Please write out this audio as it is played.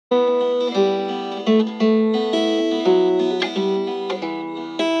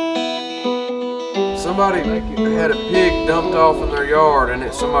somebody had a pig dumped off in their yard,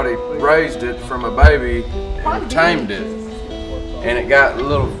 and somebody raised it from a baby and tamed it, and it got a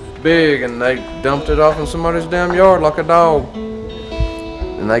little big, and they dumped it off in somebody's damn yard like a dog,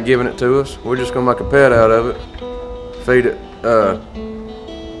 and they giving it to us. We're just gonna make a pet out of it, feed it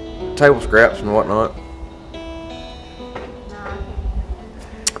table scraps and whatnot.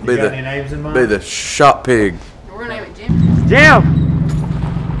 Be the shop pig. We're gonna name it Jim. Jim!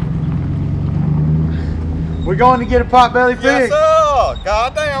 We're going to get a potbelly pig. Yes, sir.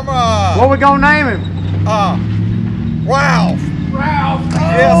 Goddamn right. What we gonna name him? Ralph. Ralph.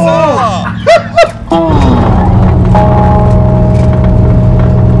 Yes, sir.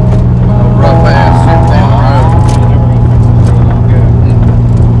 Rough ass shit down the road.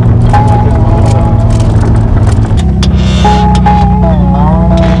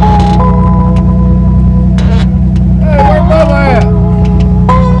 Hey, where Bubba at?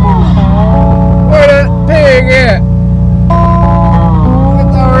 Where that pig at?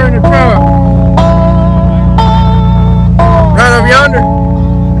 It's over in the truck. Right over yonder.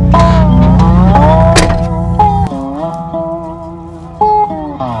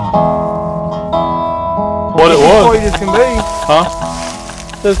 What it was? As can be. Huh?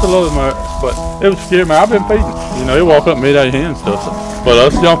 Just a little bit, but it was scary, man. I've been feeding it. You know, it walk up mid-80 and stuff. So. But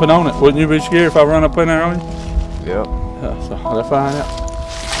us jumping on it, wouldn't you be scared if I run up in there on you? Yep. Yeah, so let's find out.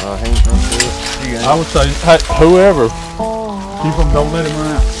 He ain't gonna do it. I would say, hey, whoever, keep them, don't let him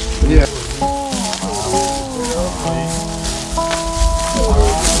run out. Yeah.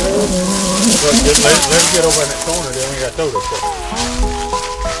 Let him get over in that corner, then we got to throw this stuff.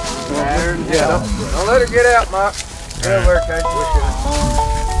 Yeah, don't let her get out, Mike. Get over there, Casey.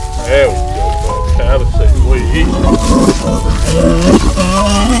 There we go, folks. Have a seat. We eat.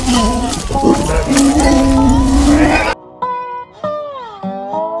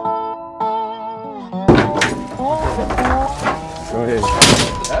 Go ahead.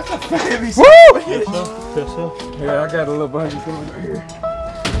 That's a heavy Woo! Yes, sir. Yeah, I got a little buggy coming right here.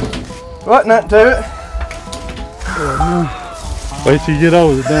 What, nothing to it? Wait till you get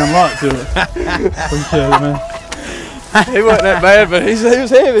over the damn lot to it. Appreciate it, man. He wasn't that bad, but he was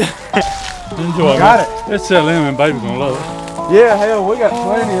heavy. Enjoy it. Got it. Let's sell him and baby gonna love it. Yeah, hell, we got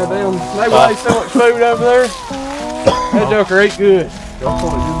plenty of them. They waste so much food over there. That joker ate good.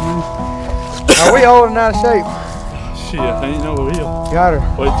 Are we old and out of shape? Shit, ain't no wheel. Got her.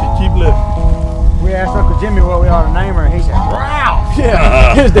 Wait till you keep lifting. We asked Uncle Jimmy what we ought to name her, and he said, Ralph!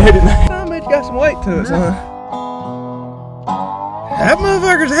 Yeah, his daddy name. That bitch got some weight to it, son. That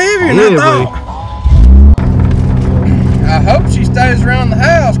motherfucker's heavier than I thought. I hope she stays around the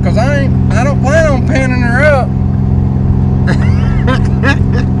house, cause I don't plan on panning her up.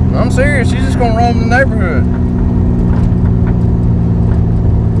 I'm serious, she's just gonna roam the neighborhood.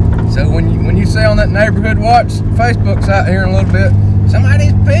 So when you say on that neighborhood watch Facebook site here in a little bit,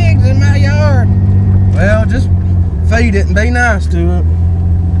 somebody's pigs in my yard. Well, just feed it and be nice to it.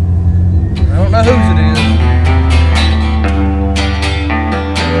 I don't know whose it is.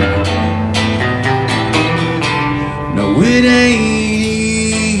 No, it ain't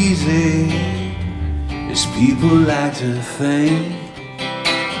easy, as people like to think.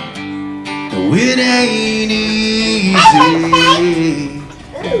 No, it ain't easy,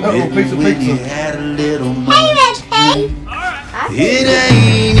 even when you had a little money. It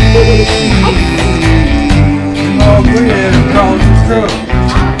ain't easy. Oh, go ahead and call this truck.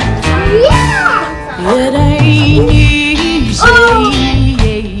 It ain't easy.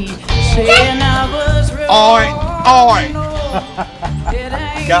 Saying I was Oi.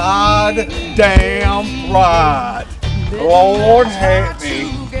 God damn right. Lord help me.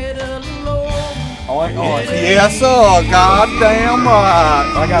 Yes, sir. God damn right.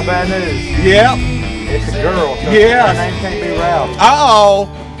 I got bad news. Yep. It's a girl, so Yes. her name can't be Ralph. Uh-oh.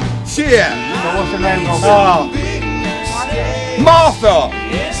 Shit. So what's her name gonna be? Martha.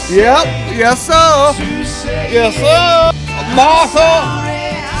 Yep. Yes, sir. Yes, sir. Martha.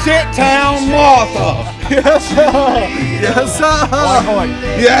 Shit town Martha. Yes, sir. Yes, sir.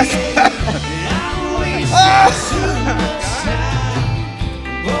 Yes.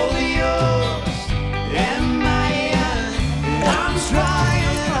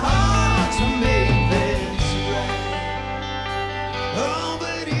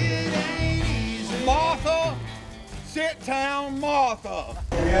 Martha. Shit town Martha.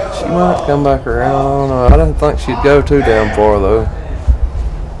 She might come back around. I don't know. I didn't think she'd go too damn far though.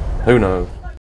 Who knows?